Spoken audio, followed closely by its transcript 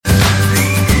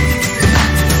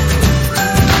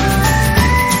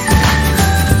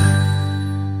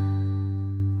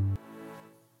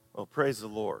Praise the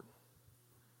Lord.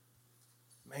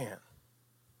 Man,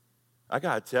 I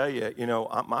got to tell you,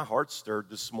 my heart's stirred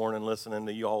this morning listening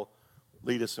to y'all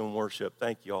lead us in worship.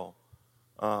 Thank y'all.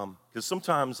 Because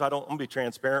sometimes I'm going to be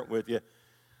transparent with you.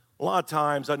 A lot of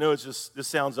times, I know this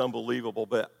sounds unbelievable,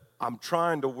 but I'm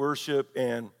trying to worship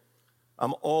and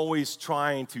I'm always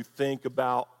trying to think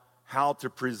about how to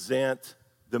present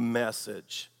the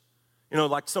message.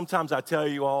 Like sometimes I tell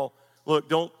you all, look,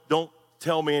 don't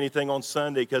tell me anything on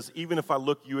Sunday, because even if I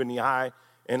look you in the eye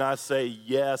and I say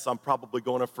yes, I'm probably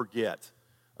going to forget,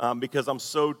 because I'm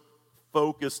so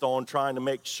focused on trying to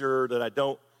make sure that I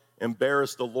don't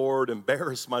embarrass the Lord,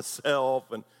 embarrass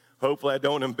myself, and hopefully I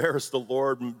don't embarrass the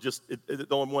Lord. The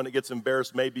only one that gets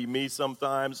embarrassed may be me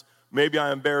sometimes. Maybe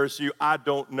I embarrass you. I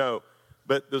don't know.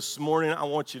 But this morning, I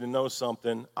want you to know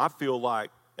something. I feel like,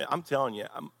 I'm telling you,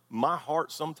 my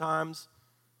heart sometimes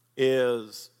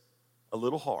is a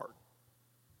little hard.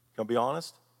 Can I be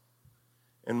honest?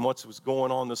 And what was going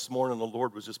on this morning, the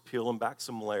Lord was just peeling back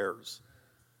some layers.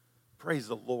 Praise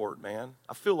the Lord, man.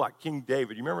 I feel like King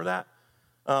David. You remember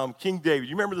that? King David,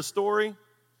 you remember the story?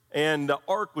 And the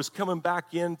ark was coming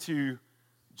back into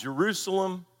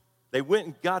Jerusalem. They went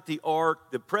and got the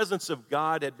ark. The presence of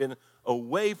God had been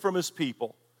away from his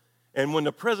people. And when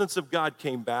the presence of God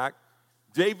came back,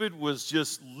 David was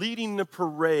just leading the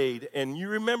parade. And you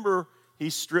remember he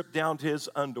stripped down to his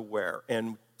underwear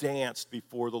and danced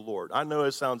before the Lord. I know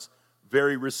it sounds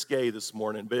very risque this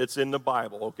morning, but it's in the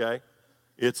Bible, okay?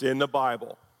 It's in the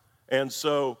Bible. And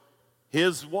so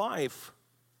his wife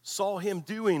saw him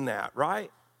doing that, right?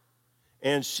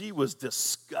 And she was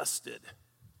disgusted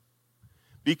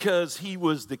because he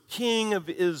was the king of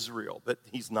Israel, but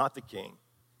he's not the king,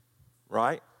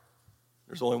 right?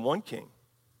 There's only one king,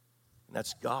 and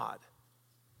that's God.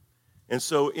 And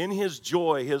so in his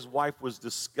joy, his wife was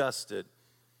disgusted,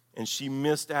 and she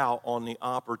missed out on the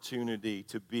opportunity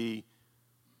to be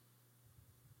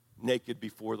naked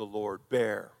before the Lord,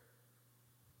 bare,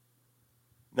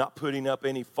 not putting up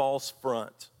any false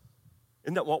front.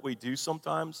 Isn't that what we do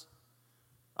sometimes?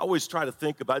 I always try to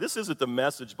think about it. This isn't the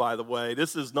message, by the way.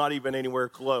 This is not even anywhere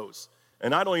close.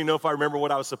 And I don't even know if I remember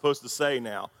what I was supposed to say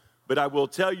now. But I will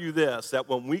tell you this, that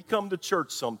when we come to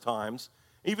church sometimes,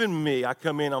 even me, I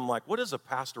come in, I'm like, what does a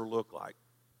pastor look like?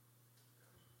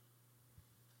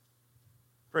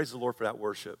 Praise the Lord for that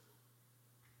worship.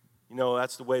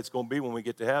 That's the way it's going to be when we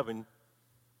get to heaven.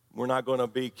 We're not going to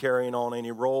be carrying on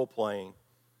any role playing.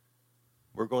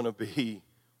 We're going to be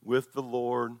with the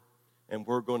Lord, and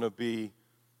we're going to be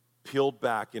peeled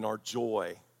back in our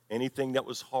joy. Anything that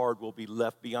was hard will be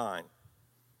left behind,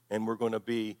 and we're going to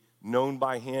be known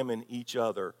by him and each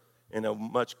other in a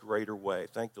much greater way.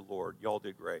 Thank the Lord. Y'all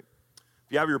did great.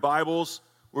 If you have your Bibles,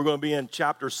 we're going to be in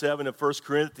chapter 7 of 1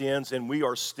 Corinthians, and we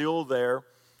are still there.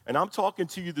 And I'm talking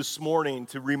to you this morning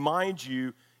to remind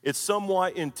you, it's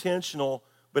somewhat intentional,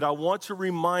 but I want to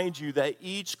remind you that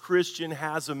each Christian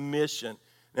has a mission.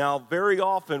 Now, very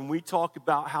often we talk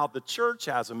about how the church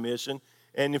has a mission,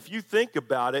 and if you think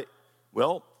about it,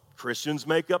 well, Christians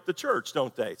make up the church,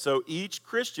 don't they? So each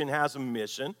Christian has a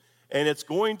mission, and it's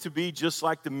going to be just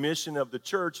like the mission of the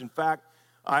church. In fact,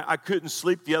 I couldn't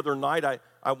sleep the other night.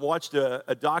 I watched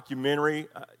a documentary.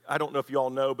 I don't know if you all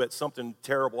know, but something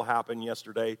terrible happened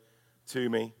yesterday to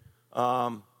me.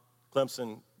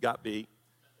 Clemson got beat,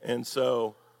 and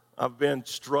so I've been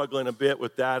struggling a bit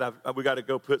with that. We got to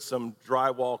go put some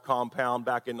drywall compound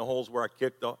back in the holes where I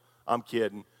kicked. I'm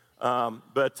kidding.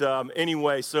 But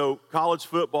anyway, so college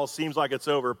football seems like it's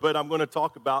over. But I'm going to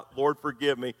talk about, Lord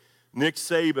forgive me, Nick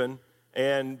Saban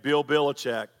and Bill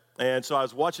Belichick. And so I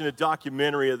was watching a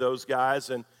documentary of those guys,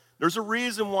 and there's a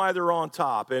reason why they're on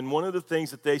top. And one of the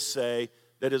things that they say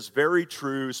that is very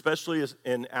true, especially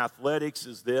in athletics,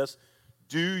 is this: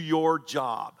 do your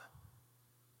job.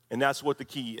 And that's what the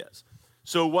key is.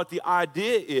 So what the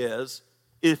idea is,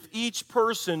 if each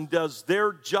person does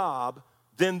their job,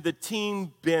 then the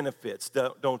team benefits,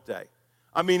 don't they?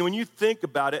 I mean, when you think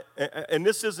about it, and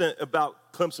this isn't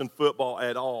about Clemson football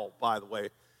at all, by the way,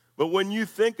 but when you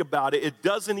think about it, it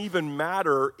doesn't even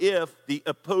matter if the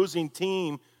opposing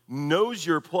team knows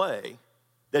your play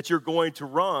that you're going to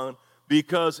run,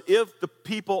 because if the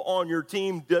people on your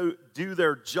team do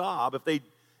their job,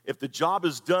 if the job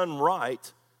is done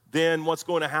right, then what's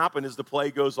going to happen is the play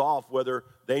goes off whether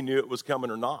they knew it was coming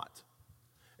or not.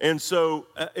 And so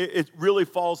it really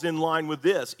falls in line with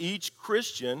this. Each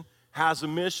Christian has a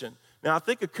mission. Now, I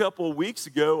think a couple of weeks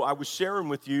ago, I was sharing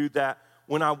with you that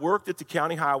when I worked at the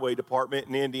County Highway Department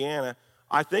in Indiana,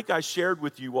 I think I shared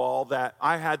with you all that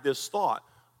I had this thought: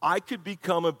 I could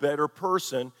become a better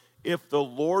person if the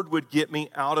Lord would get me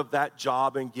out of that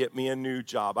job and get me a new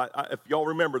job. If y'all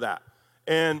remember that.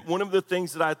 And one of the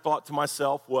things that I thought to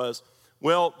myself was,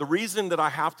 well, the reason that I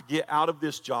have to get out of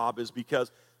this job is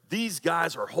because these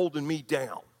guys are holding me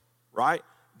down, right?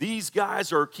 These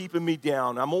guys are keeping me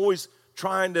down. I'm always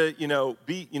trying to,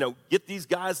 get these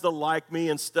guys to like me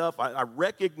and stuff. I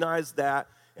recognized that.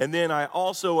 And then I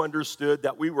also understood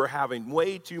that we were having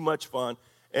way too much fun,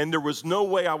 and there was no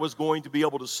way I was going to be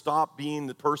able to stop being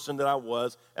the person that I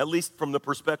was, at least from the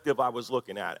perspective I was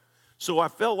looking at it. So I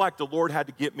felt like the Lord had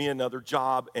to get me another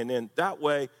job, and then that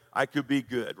way I could be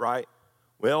good, right?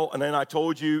 Well, and then I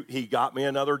told you he got me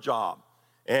another job.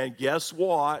 And guess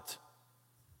what?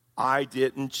 I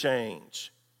didn't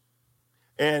change.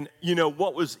 And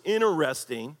what was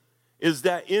interesting is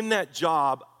that in that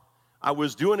job, I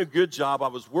was doing a good job. I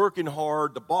was working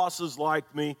hard. The bosses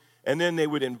liked me. And then they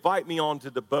would invite me onto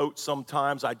the boat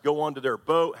sometimes. I'd go onto their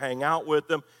boat, hang out with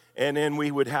them, and then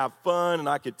we would have fun, and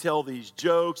I could tell these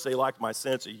jokes. They liked my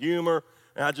sense of humor,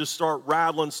 and I'd just start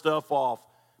rattling stuff off.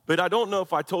 But I don't know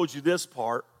if I told you this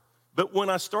part, but when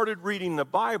I started reading the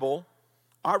Bible,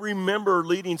 I remember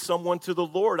leading someone to the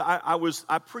Lord.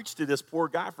 I preached to this poor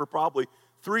guy for probably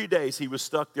 3 days. He was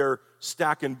stuck there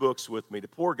stacking books with me, the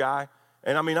poor guy.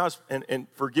 And I mean, and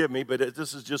forgive me, but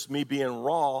this is just me being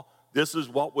raw. This is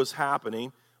what was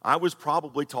happening. I was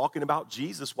probably talking about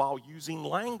Jesus while using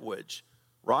language,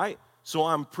 right? So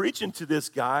I'm preaching to this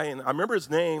guy, and I remember his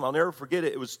name. I'll never forget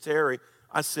it. It was Terry.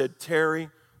 I said, Terry,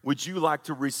 would you like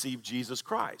to receive Jesus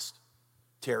Christ?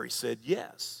 Terry said,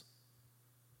 yes.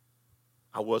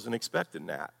 I wasn't expecting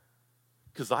that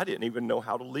because I didn't even know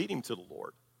how to lead him to the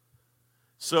Lord.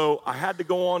 So I had to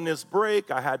go on this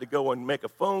break. I had to go and make a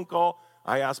phone call.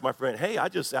 I asked my friend, hey, I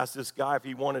just asked this guy if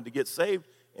he wanted to get saved,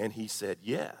 and he said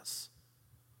yes.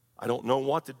 I don't know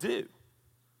what to do.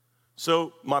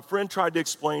 So my friend tried to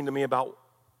explain to me about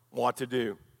what to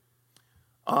do.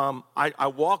 I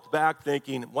walked back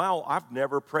thinking, wow, I've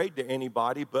never prayed to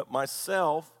anybody but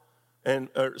myself, and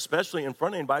especially in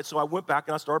front of anybody. So I went back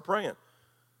and I started praying.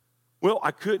 Well,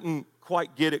 I couldn't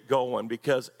quite get it going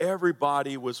because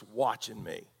everybody was watching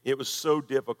me. It was so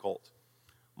difficult.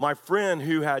 My friend,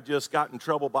 who had just gotten in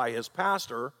trouble by his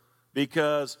pastor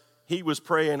because he was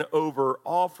praying over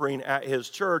offering at his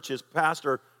church, his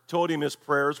pastor told him his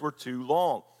prayers were too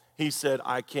long. He said,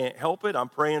 I can't help it. I'm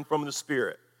praying from the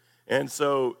Spirit. And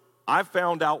so I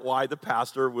found out why the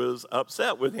pastor was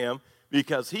upset with him,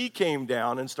 because he came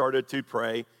down and started to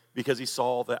pray because he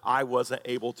saw that I wasn't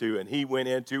able to, and he went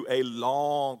into a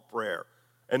long prayer.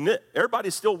 And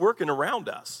everybody's still working around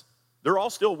us. They're all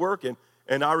still working.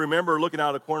 And I remember looking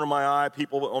out of the corner of my eye,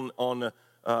 people on the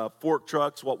fork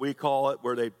trucks, what we call it,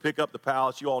 where they pick up the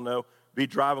pallets, you all know, be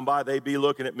driving by, they'd be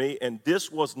looking at me. And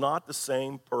this was not the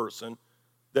same person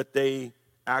that they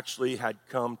actually had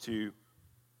come to,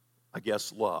 I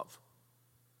guess, love.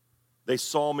 They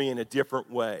saw me in a different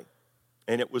way,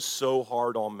 and it was so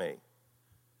hard on me.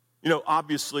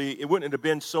 Obviously, it wouldn't have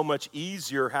been so much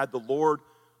easier had the Lord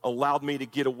allowed me to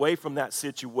get away from that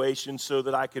situation so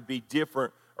that I could be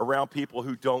different around people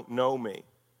who don't know me.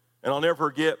 And I'll never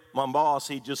forget my boss.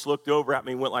 He just looked over at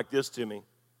me and went like this to me,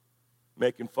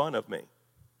 making fun of me.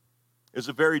 It was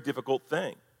a very difficult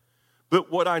thing.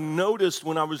 But what I noticed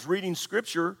when I was reading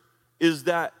Scripture is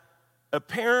that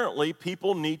apparently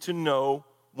people need to know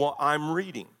what I'm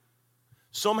reading.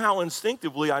 Somehow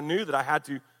instinctively, I knew that I had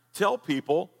to tell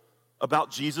people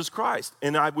about Jesus Christ.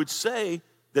 And I would say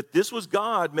that this was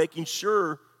God making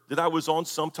sure that I was on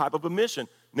some type of a mission.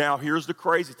 Now, here's the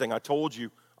crazy thing. I told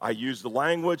you I used the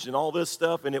language and all this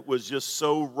stuff, and it was just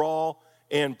so raw.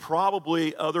 And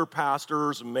probably other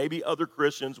pastors and maybe other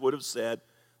Christians would have said,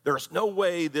 there's no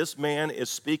way this man is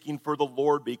speaking for the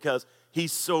Lord because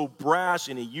he's so brash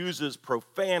and he uses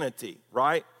profanity,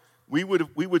 right? We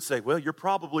would say, well, you're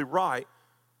probably right,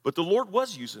 but the Lord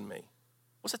was using me.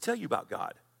 What's that tell you about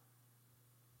God?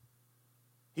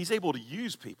 He's able to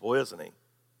use people, isn't he?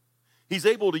 He's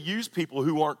able to use people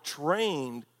who aren't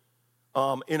trained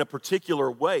in a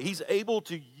particular way. He's able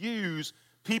to use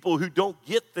people who don't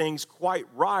get things quite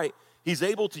right. He's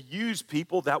able to use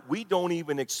people that we don't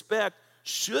even expect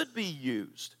should be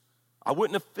used. I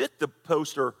wouldn't have fit the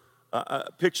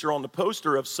picture on the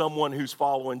poster of someone who's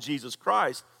following Jesus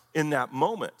Christ in that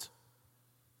moment.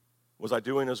 Was I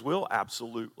doing his will?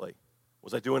 Absolutely.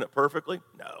 Was I doing it perfectly?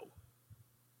 No.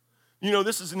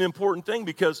 This is an important thing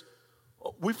because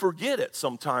we forget it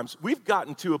sometimes. We've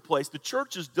gotten to a place, the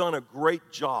church has done a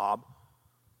great job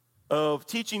of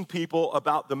teaching people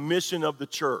about the mission of the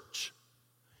church.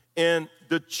 And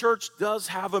the church does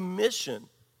have a mission,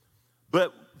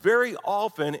 but very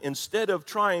often, instead of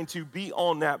trying to be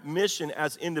on that mission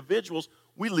as individuals,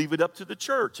 we leave it up to the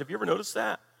church. Have you ever noticed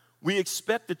that? We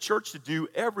expect the church to do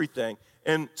everything.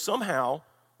 And somehow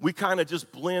we kind of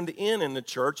just blend in the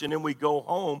church, and then we go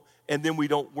home, and then we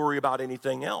don't worry about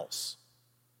anything else.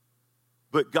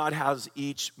 But God has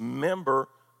each member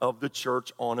of the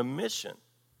church on a mission.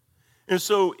 And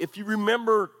so if you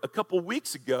remember a couple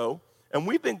weeks ago, and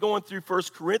we've been going through 1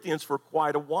 Corinthians for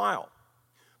quite a while,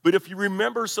 but if you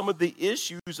remember some of the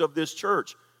issues of this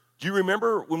church, do you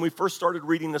remember when we first started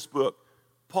reading this book,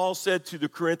 Paul said to the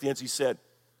Corinthians, he said,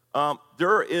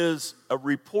 there is a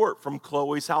report from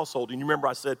Chloe's household. And you remember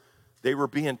I said they were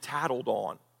being tattled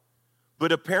on.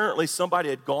 But apparently somebody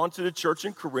had gone to the church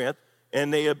in Corinth,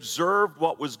 and they observed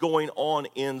what was going on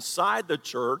inside the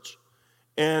church,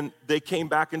 and they came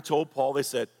back and told Paul, they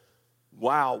said,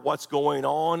 wow, what's going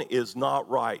on is not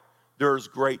right. There's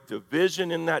great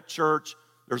division in that church.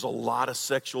 There's a lot of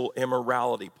sexual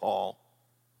immorality, Paul.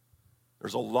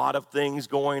 There's a lot of things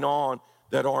going on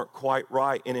that aren't quite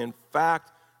right. And in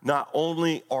fact, not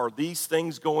only are these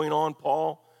things going on,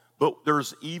 Paul, but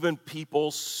there's even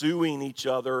people suing each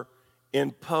other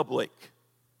in public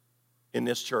in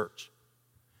this church.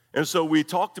 And so we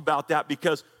talked about that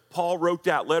because Paul wrote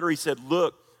that letter. He said,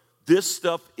 look, this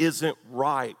stuff isn't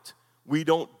right. We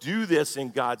don't do this in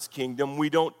God's kingdom. We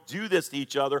don't do this to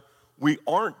each other. We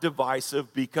aren't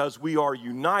divisive because we are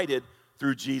united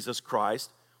through Jesus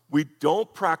Christ. We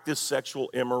don't practice sexual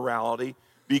immorality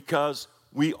because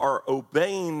we are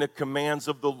obeying the commands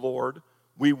of the Lord.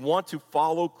 We want to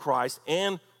follow Christ,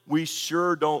 and we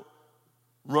sure don't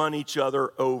run each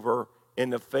other over in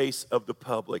the face of the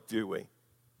public, do we?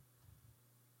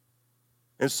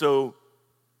 And so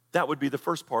that would be the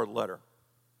first part of the letter.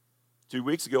 2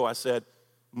 weeks ago I said,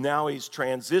 now he's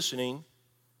transitioning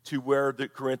to where the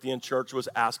Corinthian church was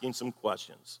asking some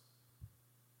questions.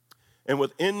 And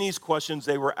within these questions,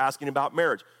 they were asking about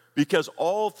marriage. Because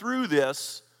all through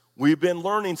this, we've been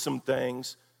learning some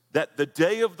things that the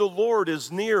day of the Lord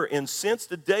is near. And since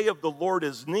the day of the Lord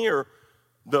is near,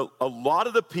 a lot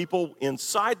of the people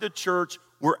inside the church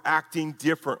were acting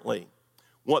differently.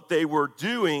 What they were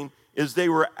doing is they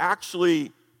were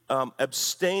actually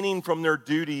abstaining from their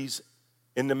duties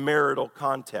in the marital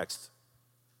context,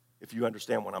 if you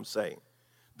understand what I'm saying.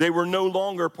 They were no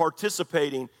longer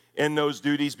participating in those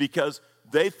duties because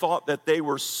they thought that they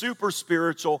were super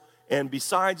spiritual, and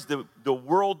besides the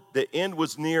world, the end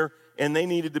was near, and they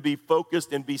needed to be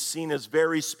focused and be seen as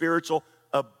very spiritual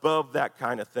above that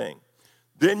kind of thing.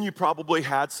 Then you probably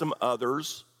had some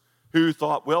others who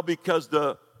thought, well, because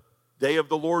the day of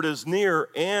the Lord is near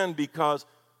and because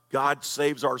God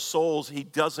saves our souls, he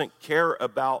doesn't care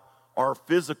about our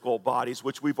physical bodies,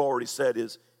 which we've already said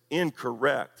is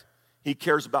incorrect. He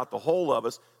cares about the whole of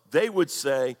us. They would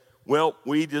say, well,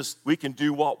 we can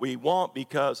do what we want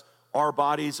because our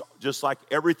bodies, just like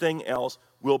everything else,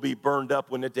 will be burned up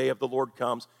when the day of the Lord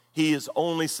comes. He is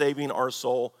only saving our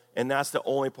soul, and that's the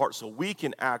only part. So we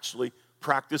can actually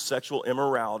practice sexual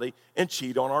immorality and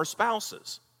cheat on our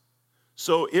spouses.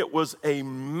 So it was a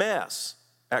mess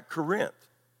at Corinth,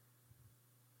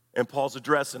 and Paul's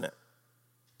addressing it.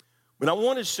 But I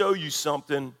want to show you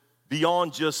something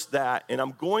beyond just that, and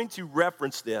I'm going to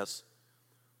reference this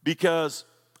because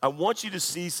I want you to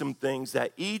see some things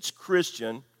that each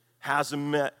Christian has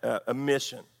a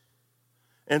mission.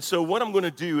 And so what I'm going to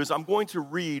do is I'm going to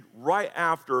read right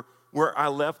after where I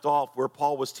left off, where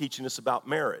Paul was teaching us about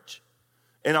marriage.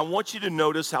 And I want you to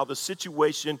notice how the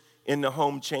situation in the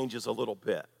home changes a little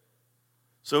bit.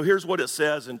 So here's what it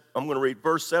says, and I'm going to read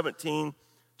verse 17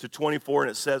 to 24,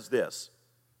 and it says this.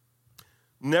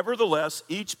 Nevertheless,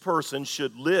 each person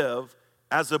should live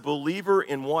as a believer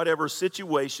in whatever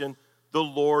situation the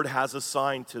Lord has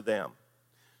assigned to them,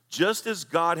 just as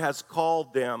God has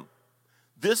called them.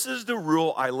 This is the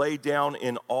rule I lay down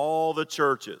in all the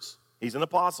churches. He's an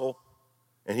apostle,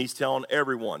 and he's telling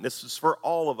everyone. This is for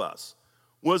all of us.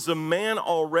 Was a man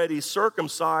already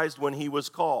circumcised when he was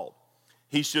called?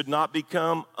 He should not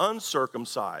become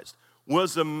uncircumcised.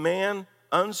 Was a man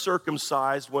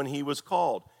uncircumcised when he was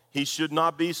called? He should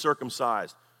not be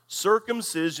circumcised.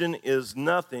 Circumcision is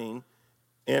nothing,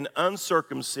 and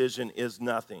uncircumcision is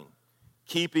nothing.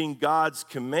 Keeping God's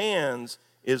commands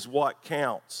is what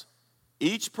counts.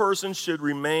 Each person should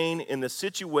remain in the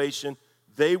situation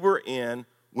they were in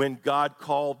when God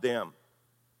called them.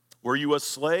 Were you a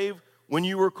slave when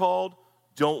you were called?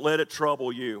 Don't let it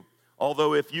trouble you.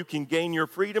 Although if you can gain your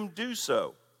freedom, do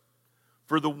so.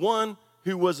 For the one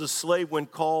who was a slave when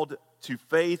called to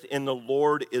faith in the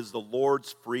Lord is the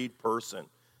Lord's freed person.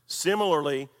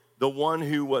 Similarly, the one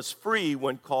who was free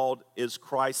when called is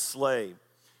Christ's slave.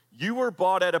 You were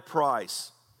bought at a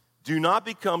price. Do not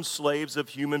become slaves of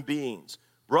human beings.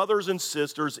 brothers and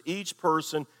sisters, each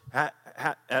person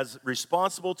as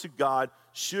responsible to God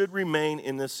should remain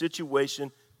in the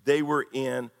situation they were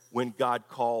in when God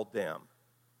called them.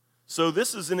 So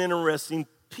this is an interesting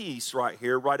piece right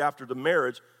here, right after the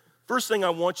marriage. First thing I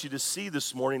want you to see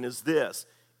this morning is this.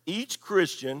 Each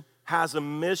Christian has a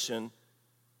mission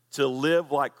to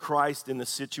live like Christ in the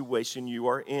situation you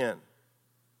are in.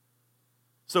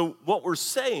 So what we're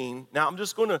saying, now I'm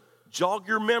just going to jog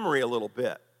your memory a little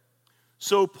bit.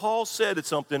 So Paul said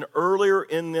something earlier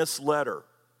in this letter.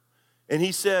 And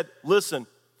he said, listen,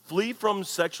 flee from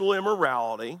sexual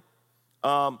immorality.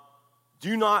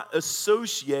 Do not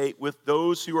associate with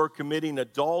those who are committing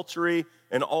adultery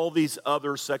and all these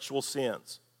other sexual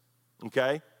sins.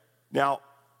 Okay? Now,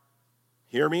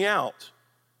 hear me out.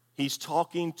 He's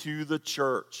talking to the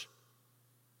church.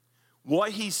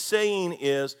 What he's saying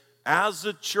is, as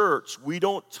a church, we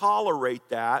don't tolerate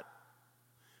that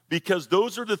because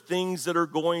those are the things that are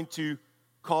going to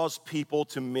cause people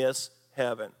to miss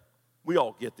heaven. We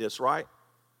all get this, right?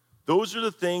 Those are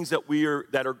the things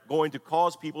that are going to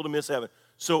cause people to miss heaven.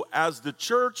 So as the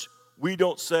church, we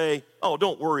don't say, oh,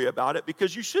 don't worry about it,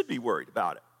 because you should be worried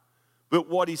about it. But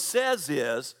what he says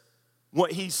is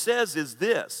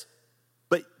this,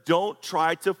 but don't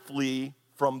try to flee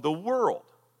from the world.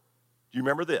 Do you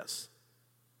remember this?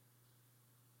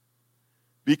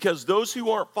 Because those who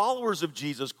aren't followers of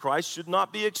Jesus Christ should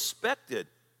not be expected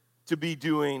to be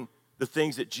doing the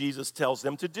things that Jesus tells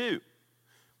them to do.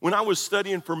 When I was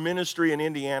studying for ministry in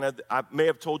Indiana, I may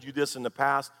have told you this in the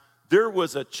past, there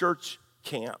was a church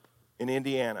camp in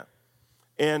Indiana.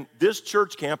 And this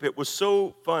church camp, it was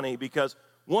so funny because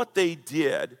what they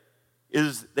did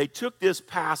is they took this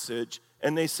passage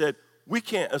and they said, we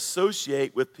can't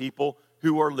associate with people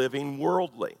who are living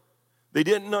worldly. They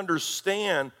didn't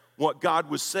understand what God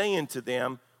was saying to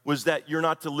them was that you're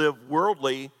not to live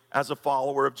worldly as a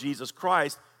follower of Jesus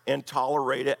Christ and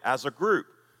tolerate it as a group.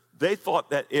 They thought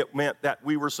that it meant that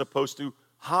we were supposed to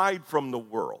hide from the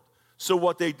world. So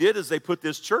what they did is they put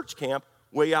this church camp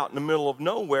way out in the middle of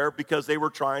nowhere because they were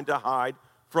trying to hide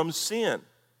from sin.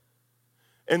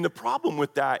 And the problem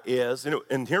with that is,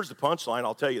 and here's the punchline,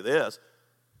 I'll tell you this,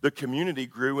 the community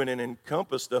grew and it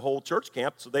encompassed the whole church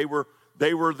camp, so they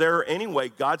were there anyway.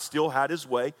 God still had his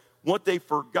way. What they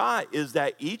forgot is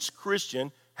that each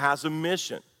Christian has a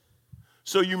mission.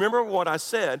 So you remember what I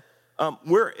said,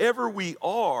 wherever we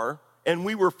are, and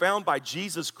we were found by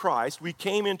Jesus Christ, we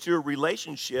came into a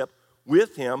relationship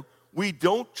with him. We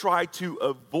don't try to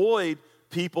avoid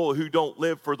people who don't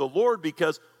live for the Lord,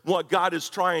 because what God is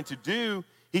trying to do,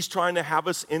 he's trying to have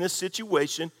us in a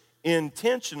situation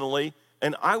intentionally,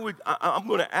 and I'm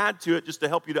going to add to it just to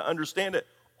help you to understand it,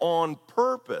 on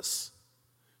purpose,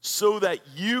 so that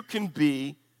you can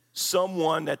be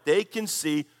someone that they can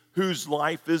see whose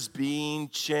life is being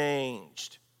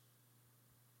changed.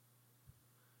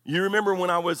 You remember when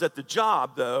I was at the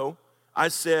job, though, I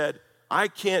said, I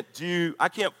can't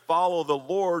follow the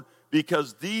Lord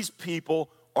because these people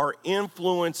are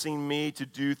influencing me to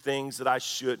do things that I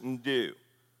shouldn't do.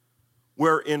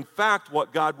 Where in fact,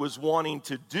 what God was wanting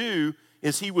to do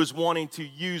is he was wanting to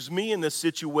use me in the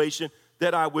situation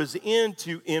that I was in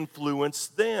to influence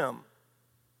them.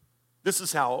 This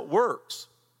is how it works.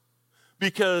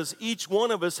 Because each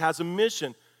one of us has a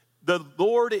mission. The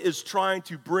Lord is trying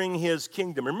to bring his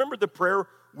kingdom. Remember the prayer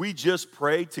we just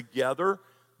prayed together?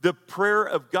 The prayer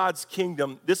of God's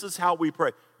kingdom, this is how we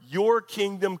pray. Your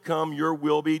kingdom come, your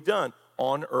will be done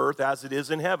on earth as it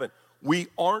is in heaven. We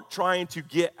aren't trying to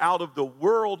get out of the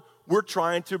world. We're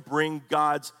trying to bring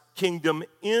God's kingdom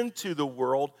into the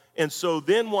world. And so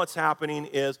then what's happening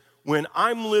is when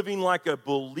I'm living like a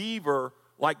believer,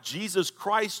 like Jesus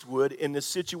Christ would in the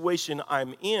situation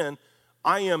I'm in,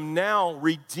 I am now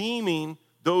redeeming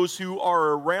those who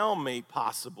are around me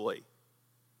possibly.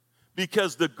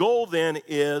 Because the goal then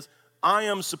is I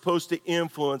am supposed to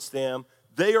influence them.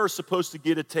 They are supposed to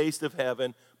get a taste of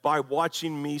heaven by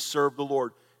watching me serve the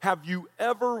Lord. Have you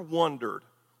ever wondered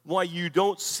why you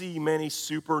don't see many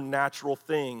supernatural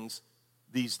things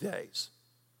these days?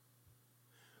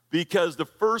 Because the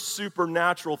first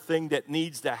supernatural thing that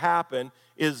needs to happen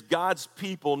is God's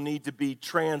people need to be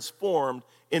transformed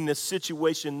in the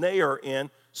situation they are in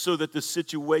so that the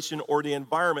situation or the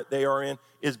environment they are in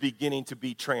is beginning to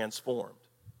be transformed.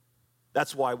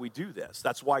 That's why we do this.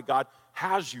 That's why God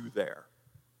has you there.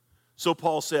 So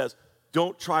Paul says,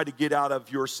 don't try to get out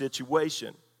of your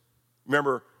situation.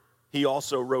 Remember, he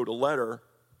also wrote a letter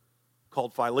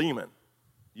called Philemon.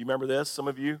 You remember this, some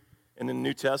of you? In the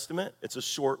New Testament, it's a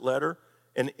short letter.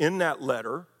 And in that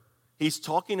letter, he's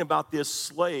talking about this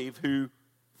slave who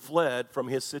fled from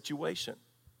his situation.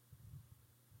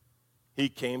 He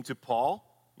came to Paul.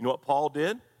 You know what Paul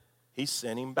did? He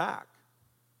sent him back.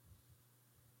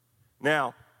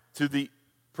 Now, to the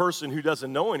person who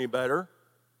doesn't know any better,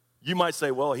 you might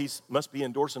say, well, he must be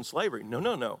endorsing slavery.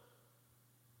 No.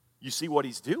 You see what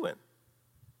he's doing?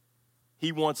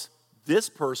 He wants this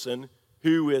person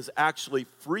who is actually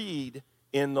freed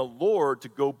in the Lord to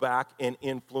go back and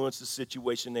influence the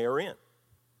situation they are in.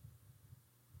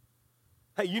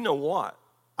 Hey, you know what?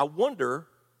 I wonder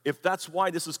if that's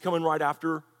why this is coming right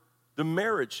after the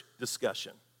marriage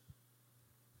discussion.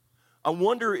 I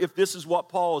wonder if this is what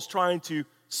Paul is trying to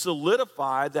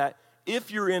solidify, that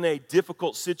if you're in a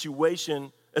difficult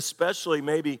situation, especially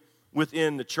maybe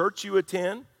within the church you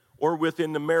attend or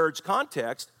within the marriage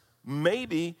context,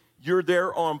 maybe you're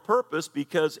there on purpose,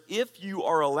 because if you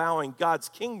are allowing God's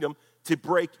kingdom to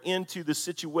break into the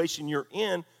situation you're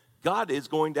in, God is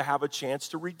going to have a chance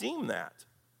to redeem that.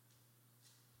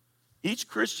 Each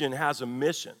Christian has a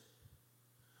mission.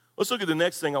 Let's look at the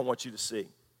next thing I want you to see.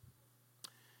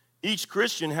 Each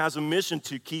Christian has a mission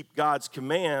to keep God's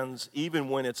commands even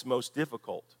when it's most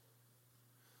difficult.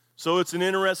 So it's an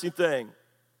interesting thing.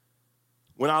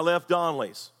 When I left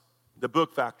Donnelly's, the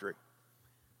book factory,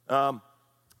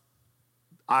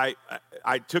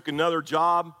 I took another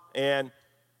job, and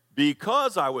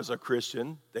because I was a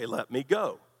Christian, they let me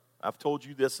go. I've told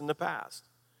you this in the past.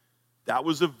 That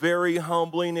was a very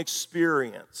humbling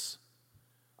experience.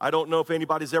 I don't know if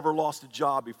anybody's ever lost a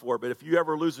job before, but if you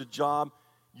ever lose a job,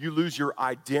 you lose your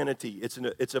identity.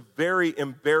 It's a very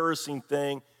embarrassing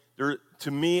thing.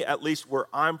 To me, at least where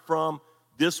I'm from,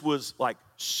 this was like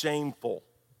shameful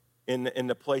in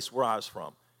the place where I was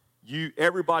from.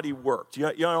 Everybody worked.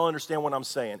 You don't understand what I'm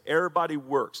saying. Everybody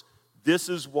works. This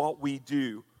is what we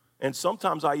do. And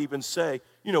sometimes I even say,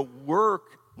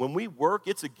 when we work,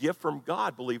 it's a gift from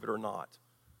God, believe it or not,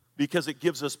 because it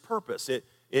gives us purpose.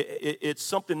 It's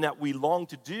something that we long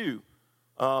to do.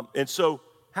 And so,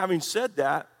 having said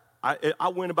that, I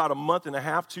went about a month and a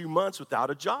half, 2 months without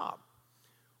a job.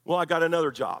 Well, I got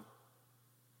another job.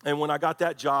 And when I got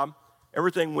that job,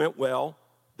 everything went well.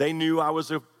 They knew I was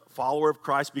a follower of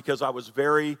Christ because I was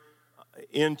very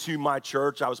into my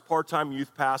church. I was part-time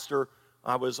youth pastor.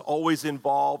 I was always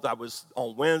involved. I was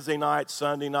on Wednesday night,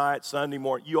 Sunday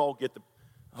morning. You all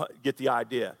get the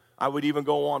idea. I would even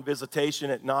go on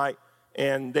visitation at night,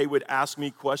 and they would ask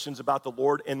me questions about the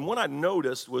Lord. And what I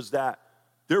noticed was that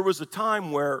there was a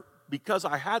time where, because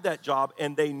I had that job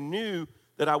and they knew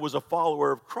that I was a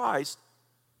follower of Christ,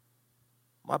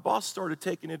 my boss started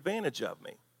taking advantage of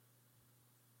me.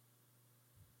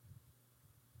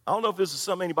 I don't know if this is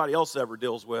something anybody else ever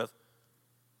deals with,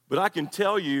 but I can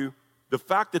tell you the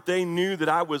fact that they knew that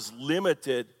I was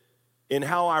limited in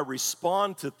how I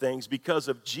respond to things because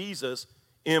of Jesus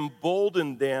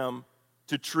emboldened them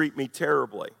to treat me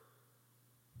terribly.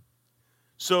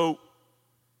 So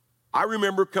I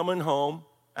remember coming home.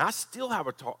 I still have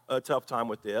a tough time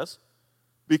with this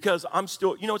because I'm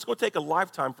still, it's going to take a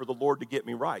lifetime for the Lord to get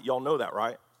me right. Y'all know that,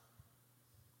 right?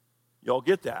 Y'all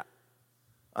get that?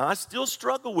 I still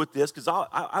struggle with this because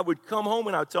I would come home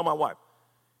and I would tell my wife,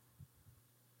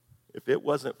 if it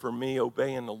wasn't for me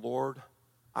obeying the Lord,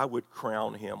 I would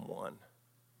crown him one.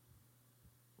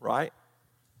 Right?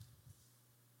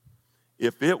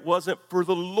 If it wasn't for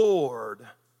the Lord,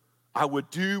 I would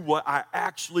do what I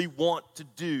actually want to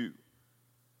do,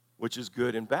 which is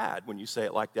good and bad when you say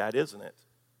it like that, isn't it?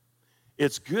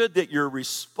 It's good that you're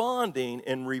responding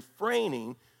and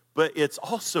refraining, but it's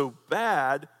also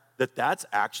bad that that's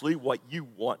actually what you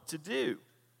want to do.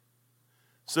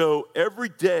 So every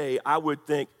day I would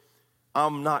think,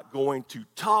 I'm not going to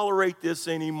tolerate this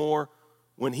anymore.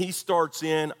 When he starts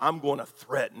in, I'm going to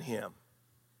threaten him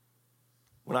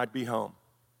when I'd be home.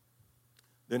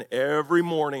 Then every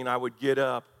morning I would get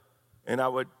up and I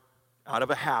would, out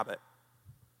of a habit,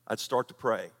 I'd start to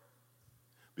pray.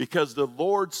 Because the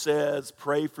Lord says,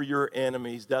 pray for your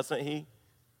enemies, doesn't he?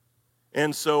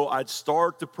 And so I'd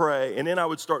start to pray, and then I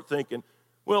would start thinking,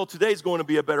 well, today's going to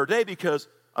be a better day because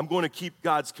I'm going to keep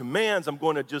God's commands. I'm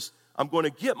going to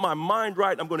get my mind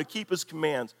right. I'm going to keep his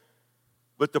commands.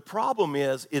 But the problem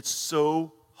is, it's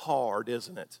so hard,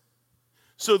 isn't it?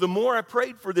 So the more I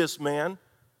prayed for this man,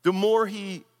 the more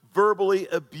he verbally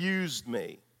abused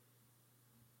me.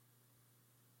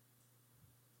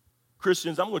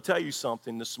 Christians, I'm going to tell you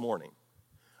something this morning.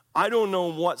 I don't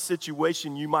know what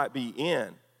situation you might be in.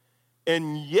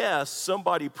 And yes,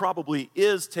 somebody probably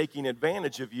is taking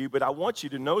advantage of you, but I want you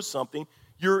to know something.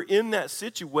 You're in that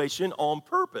situation on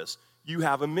purpose. You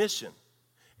have a mission.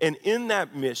 And in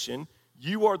that mission,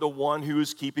 you are the one who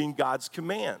is keeping God's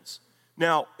commands.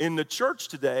 Now, in the church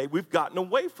today, we've gotten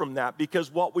away from that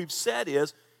because what we've said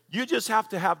is, You just have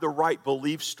to have the right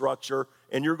belief structure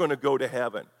and you're going to go to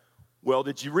heaven. Well,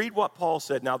 did you read what Paul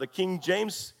said? Now, the King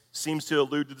James seems to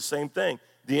allude to the same thing.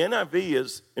 The NIV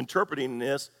is interpreting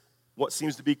this what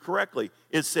seems to be correctly.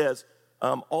 It says,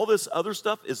 all this other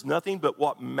stuff is nothing, but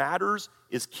what matters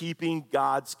is keeping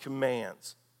God's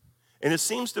commands. And it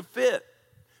seems to fit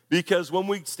because when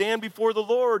we stand before the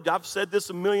Lord, I've said this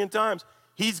a million times,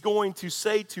 he's going to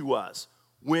say to us,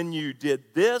 when you did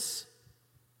this,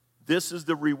 this is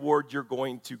the reward you're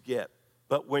going to get.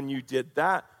 But when you did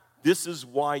that, this is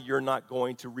why you're not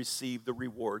going to receive the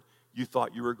reward you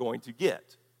thought you were going to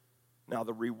get. Now,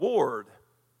 the reward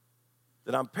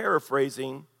that I'm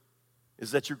paraphrasing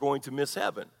is that you're going to miss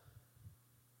heaven.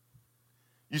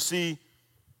 You see,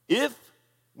 if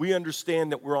we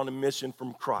understand that we're on a mission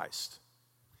from Christ,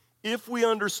 if we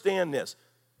understand this,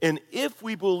 and if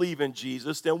we believe in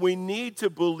Jesus, then we need to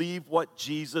believe what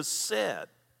Jesus said.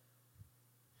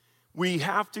 We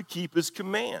have to keep his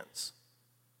commands.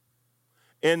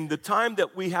 And the time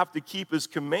that we have to keep his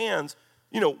commands,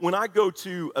 when I go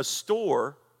to a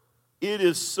store, it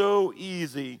is so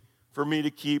easy for me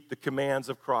to keep the commands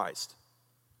of Christ,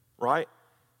 right?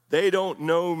 They don't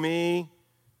know me.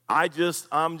 I'm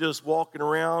just walking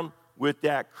around with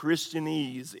that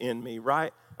Christianese in me,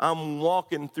 right? I'm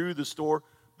walking through the store,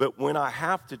 but when I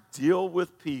have to deal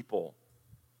with people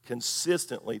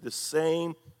consistently, the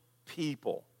same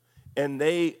people, and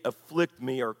they afflict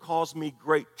me or cause me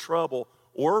great trouble,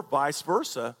 or vice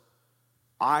versa,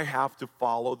 I have to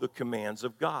follow the commands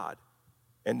of God.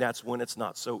 And that's when it's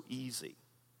not so easy.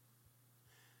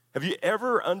 Have you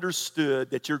ever understood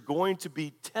that you're going to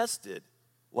be tested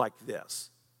like this?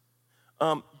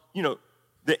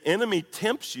 The enemy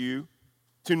tempts you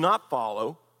to not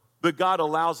follow, but God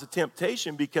allows the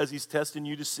temptation because he's testing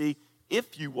you to see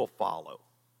if you will follow.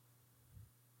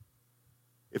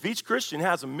 If each Christian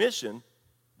has a mission,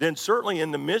 then certainly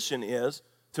in the mission is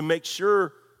to make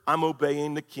sure I'm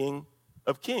obeying the King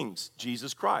of Kings,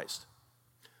 Jesus Christ.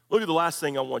 Look at the last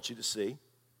thing I want you to see.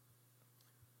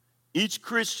 Each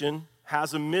Christian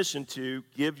has a mission to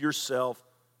give yourself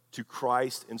to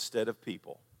Christ instead of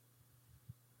people.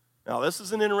 Now, this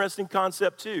is an interesting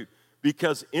concept too,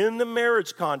 because in the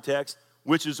marriage context,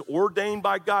 which is ordained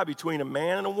by God between a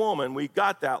man and a woman, we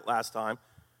got that last time,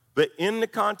 but in the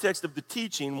context of the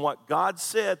teaching, what God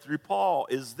said through Paul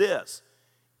is this: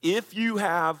 if you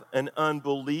have an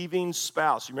unbelieving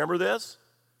spouse, you remember this?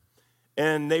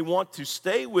 And they want to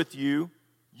stay with you,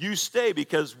 you stay,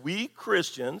 because we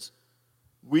Christians,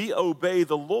 we obey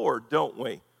the Lord, don't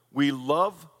we? We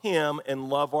love him and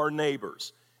love our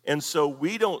neighbors. And so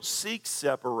we don't seek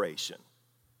separation.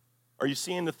 Are you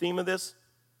seeing the theme of this?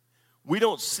 We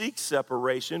don't seek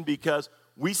separation because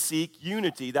we seek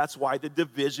unity. That's why the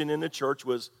division in the church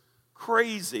was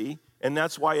crazy, and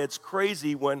that's why it's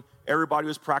crazy when everybody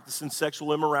was practicing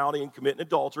sexual immorality and committing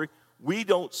adultery. We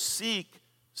don't seek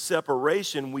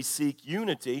separation, we seek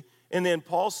unity. And then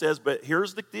Paul says, but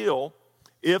here's the deal: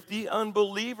 if the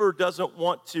unbeliever doesn't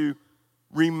want to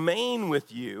remain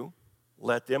with you,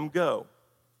 let them go.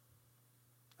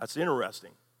 That's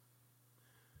interesting.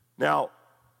 Now,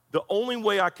 the only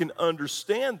way I can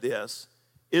understand this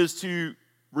is to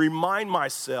remind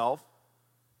myself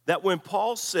that when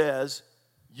Paul says,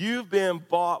 you've been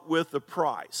bought with a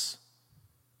price,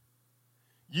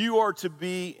 you are to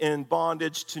be in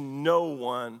bondage to no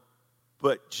one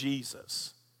but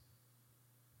Jesus.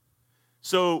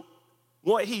 So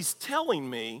what he's telling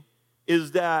me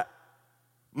is that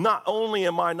not only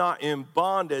am I not in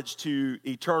bondage to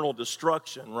eternal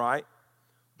destruction, right?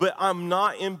 But I'm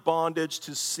not in bondage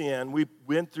to sin. We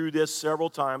went through this several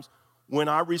times. When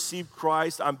I received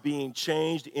Christ, I'm being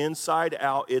changed inside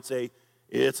out. It's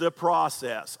a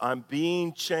process. I'm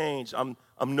being changed. I'm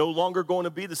no longer going to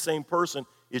be the same person.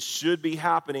 It should be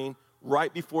happening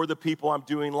right before the people I'm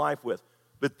doing life with.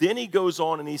 But then he goes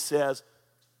on and he says,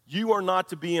 you are not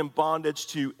to be in bondage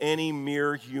to any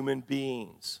mere human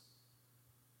beings.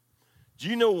 Do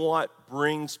you know what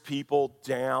brings people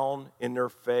down in their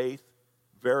faith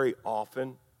very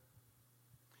often?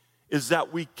 Is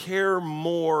that we care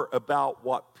more about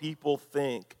what people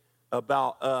think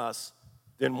about us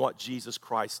than what Jesus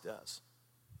Christ does.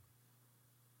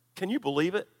 Can you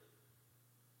believe it?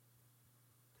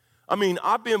 I mean,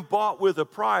 I've been bought with a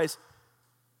price,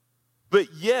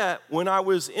 but yet when I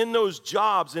was in those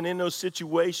jobs and in those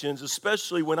situations,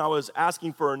 especially when I was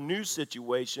asking for a new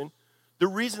situation, the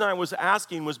reason I was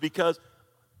asking was because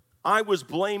I was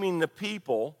blaming the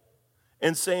people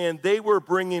and saying they were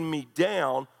bringing me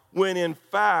down, when in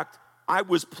fact I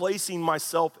was placing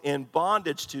myself in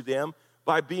bondage to them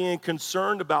by being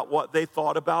concerned about what they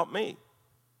thought about me.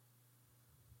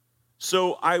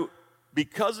 So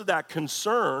because of that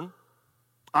concern,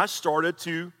 I started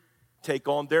to take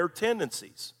on their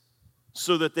tendencies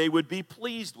so that they would be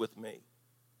pleased with me.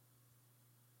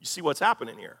 You see what's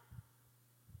happening here?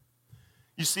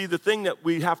 You see, the thing that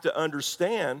we have to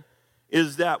understand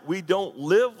is that we don't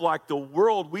live like the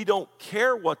world. We don't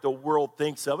care what the world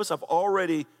thinks of us. I've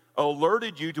already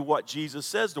alerted you to what Jesus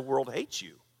says. The world hates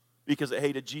you because it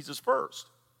hated Jesus first.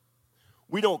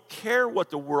 We don't care what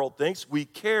the world thinks. We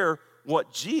care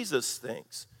what Jesus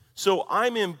thinks. So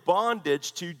I'm in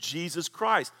bondage to Jesus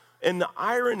Christ. And the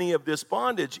irony of this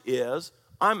bondage is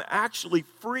I'm actually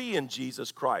free in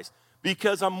Jesus Christ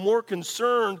because I'm more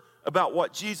concerned about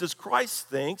what Jesus Christ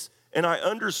thinks, and I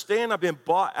understand I've been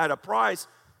bought at a price.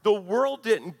 The world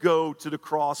didn't go to the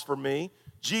cross for me.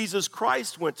 Jesus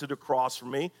Christ went to the cross for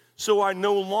me, so I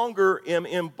no longer am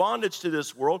in bondage to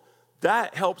this world.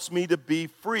 That helps me to be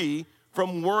free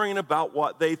from worrying about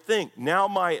what they think. Now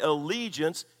my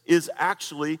allegiance is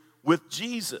actually with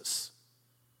Jesus.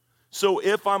 So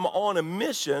if I'm on a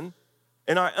mission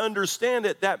and I understand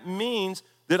it, that means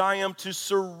that I am to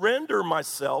surrender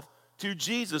myself to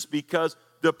Jesus because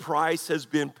the price has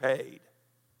been paid.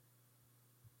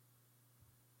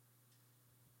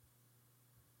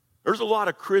 There's a lot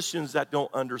of Christians that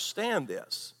don't understand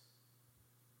this.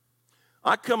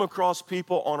 I come across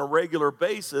people on a regular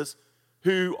basis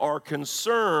who are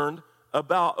concerned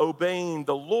about obeying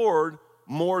the Lord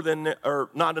more than,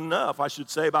 or not enough, I should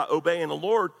say, about obeying the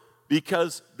Lord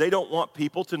because they don't want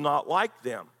people to not like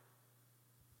them.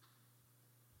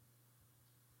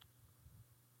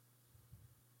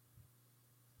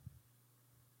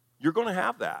 You're going to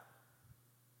have that.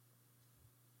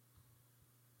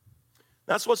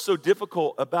 That's what's so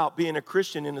difficult about being a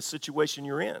Christian in the situation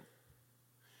you're in.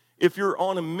 If you're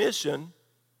on a mission,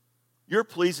 you're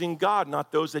pleasing God,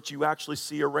 not those that you actually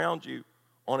see around you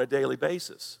on a daily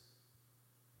basis.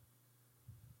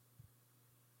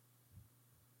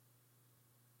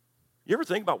 You ever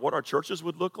think about what our churches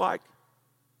would look like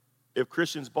if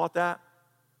Christians bought that?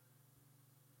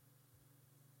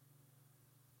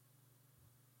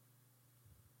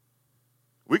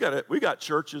 We got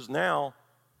churches now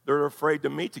that are afraid to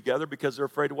meet together because they're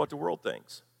afraid of what the world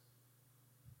thinks.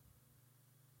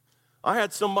 I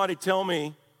had somebody tell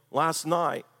me last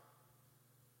night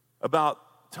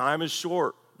about time is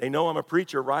short. They know I'm a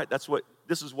preacher, right?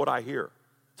 This is what I hear.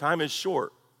 Time is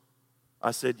short.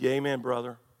 I said, yeah, amen,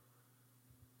 brother.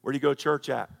 Where do you go to church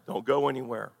at? Don't go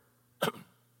anywhere.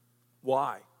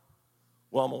 Why?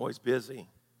 Well, I'm always busy.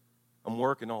 I'm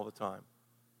working all the time.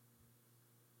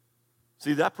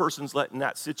 See, that person's letting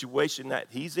that situation that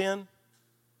he's in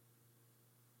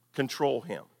control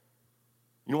him.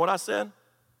 You know what I said?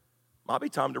 Might be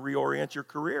time to reorient your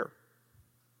career.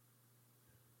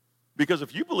 Because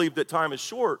if you believe that time is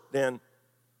short, then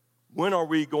when are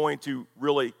we going to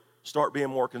really start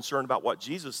being more concerned about what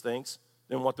Jesus thinks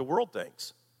than what the world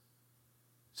thinks?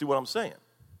 See what I'm saying?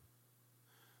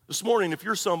 This morning, if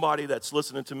you're somebody that's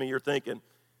listening to me, you're thinking,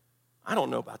 I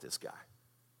don't know about this guy.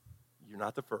 You're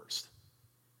not the first.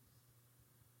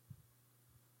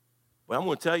 But I'm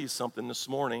going to tell you something this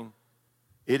morning.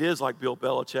 It is like Bill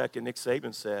Belichick and Nick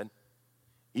Saban said,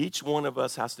 each one of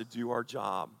us has to do our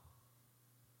job.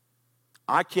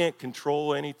 I can't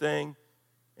control anything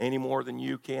any more than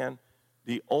you can.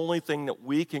 The only thing that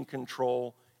we can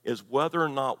control is whether or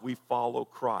not we follow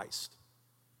Christ.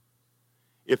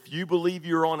 If you believe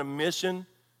you're on a mission,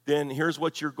 then here's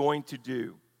what you're going to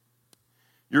do.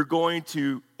 You're going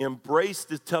to embrace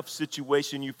the tough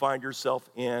situation you find yourself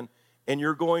in, and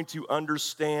you're going to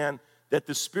understand that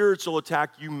the spiritual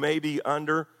attack you may be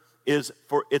under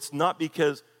it's not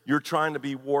because you're trying to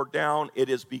be wore down, it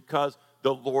is because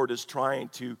the Lord is trying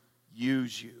to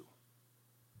use you.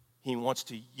 He wants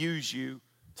to use you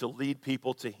to lead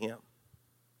people to Him.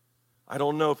 I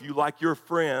don't know if you like your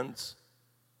friends,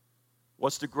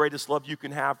 what's the greatest love you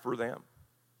can have for them?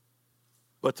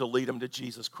 But to lead them to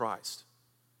Jesus Christ.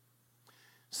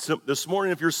 So this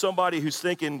morning, if you're somebody who's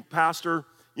thinking, Pastor,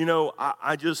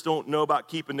 I just don't know about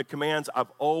keeping the commands.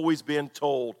 I've always been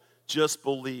told, just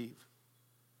believe.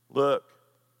 Look,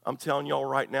 I'm telling y'all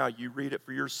right now, you read it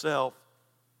for yourself,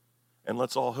 and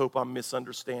let's all hope I'm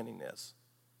misunderstanding this.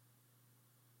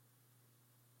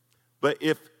 But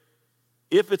if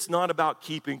it's not about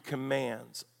keeping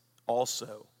commands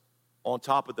also, on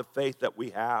top of the faith that we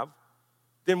have,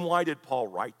 then why did Paul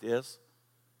write this?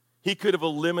 He could have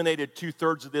eliminated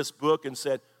 2/3 of this book and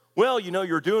said, well,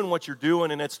 you're doing what you're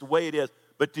doing and it's the way it is,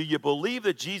 but do you believe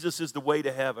that Jesus is the way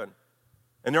to heaven?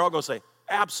 And they're all going to say,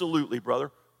 absolutely,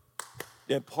 brother.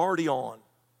 Then party on.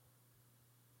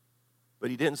 But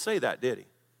he didn't say that, did he?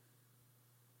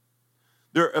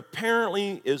 There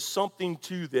apparently is something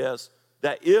to this,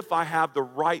 that if I have the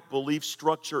right belief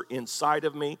structure inside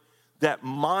of me, that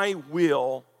my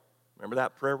will, remember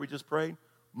that prayer we just prayed?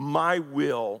 My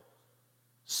will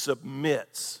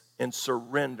submits and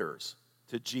surrenders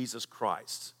to Jesus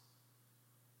Christ.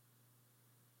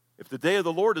 If the day of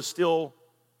the Lord is still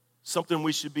something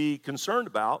we should be concerned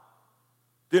about,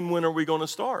 then when are we going to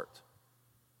start?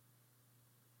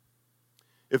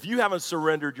 If you haven't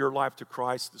surrendered your life to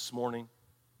Christ this morning,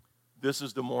 this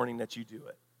is the morning that you do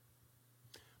it.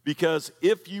 Because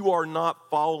if you are not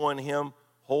following him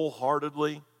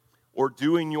wholeheartedly or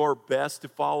doing your best to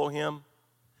follow him,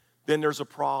 then there's a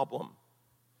problem.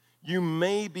 You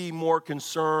may be more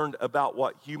concerned about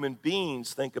what human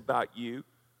beings think about you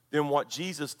than what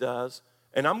Jesus does.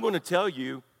 And I'm going to tell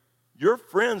you, your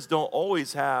friends don't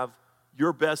always have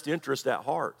your best interest at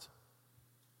heart.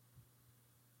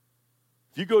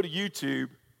 If you go to YouTube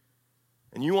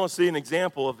and you want to see an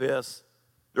example of this,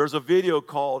 there's a video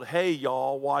called, "Hey,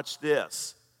 y'all, watch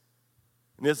this."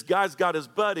 And this guy's got his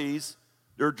buddies.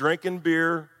 They're drinking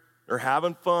beer. They're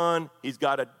having fun. He's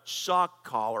got a shock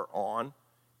collar on,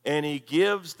 and he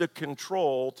gives the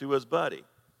control to his buddy.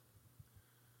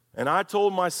 And I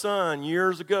told my son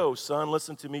years ago, "Son,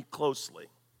 listen to me closely.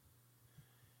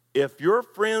 If your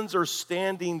friends are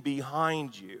standing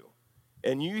behind you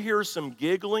and you hear some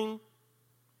giggling,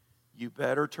 you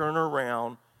better turn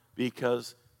around,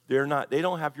 because they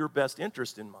don't have your best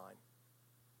interest in mind."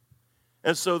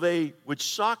 And so they would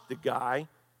shock the guy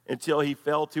until he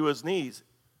fell to his knees.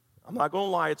 I'm not going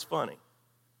to lie, it's funny.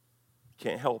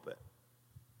 Can't help it.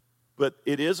 But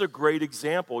it is a great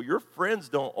example. Your friends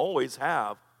don't always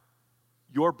have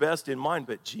your best in mind,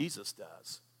 but Jesus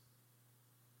does.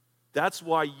 That's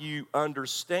why you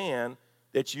understand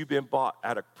that you've been bought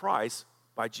at a price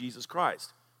by Jesus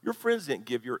Christ. Your friends didn't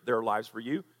give their lives for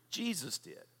you. Jesus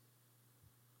did.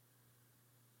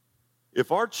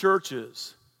 If our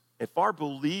churches, if our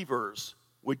believers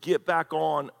would get back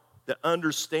on the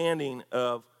understanding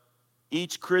of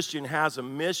each Christian has a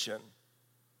mission,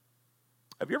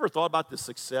 have you ever thought about the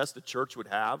success the church would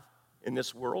have in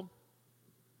this world?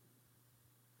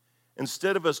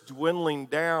 Instead of us dwindling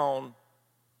down,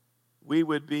 we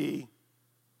would be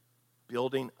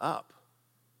building up.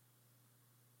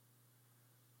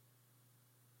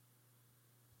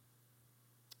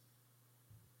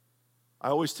 I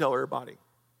always tell everybody,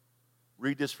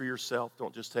 read this for yourself.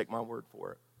 Don't just take my word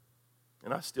for it.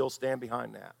 And I still stand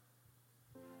behind that.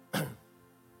 If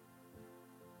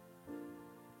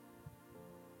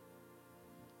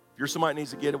you're somebody that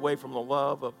needs to get away from the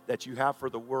love that you have for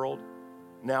the world,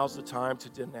 now's the time to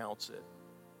denounce it.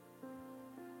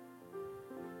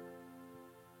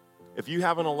 If you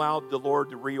haven't allowed the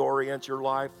Lord to reorient your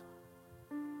life,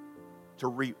 to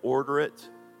reorder it,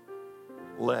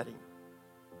 let him.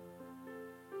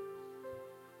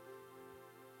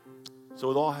 So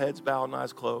with all heads bowed and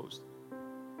eyes closed,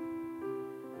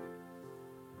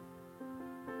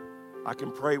 I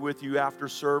can pray with you after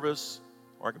service,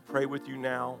 or I can pray with you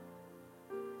now.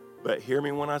 But hear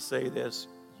me when I say this.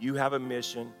 You have a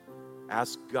mission.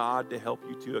 Ask God to help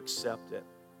you to accept it.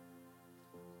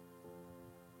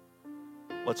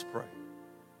 Let's pray.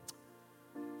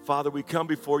 Father, we come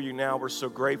before you now. We're so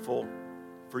grateful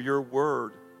for your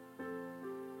word.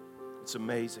 It's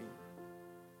amazing.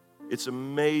 It's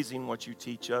amazing what you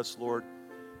teach us, Lord.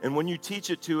 And when you teach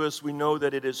it to us, we know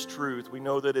that it is truth. We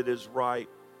know that it is right.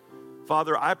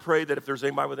 Father, I pray that if there's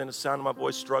anybody within the sound of my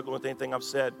voice struggling with anything I've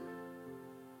said,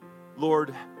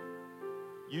 Lord,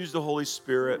 use the Holy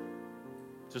Spirit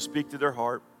to speak to their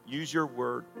heart. Use your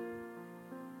word.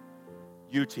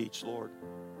 You teach, Lord.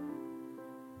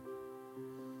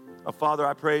 Father,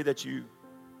 I pray that you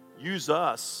use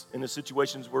us in the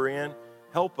situations we're in.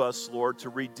 Help us, Lord, to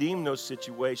redeem those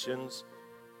situations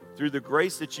through the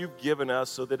grace that you've given us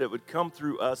so that it would come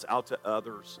through us out to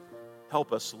others.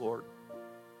 Help us, Lord.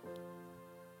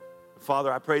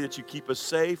 Father, I pray that you keep us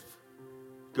safe.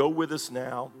 Go with us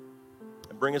now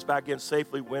and bring us back in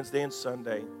safely Wednesday and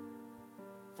Sunday.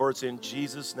 For it's in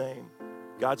Jesus' name,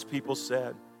 God's people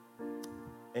said,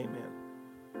 amen.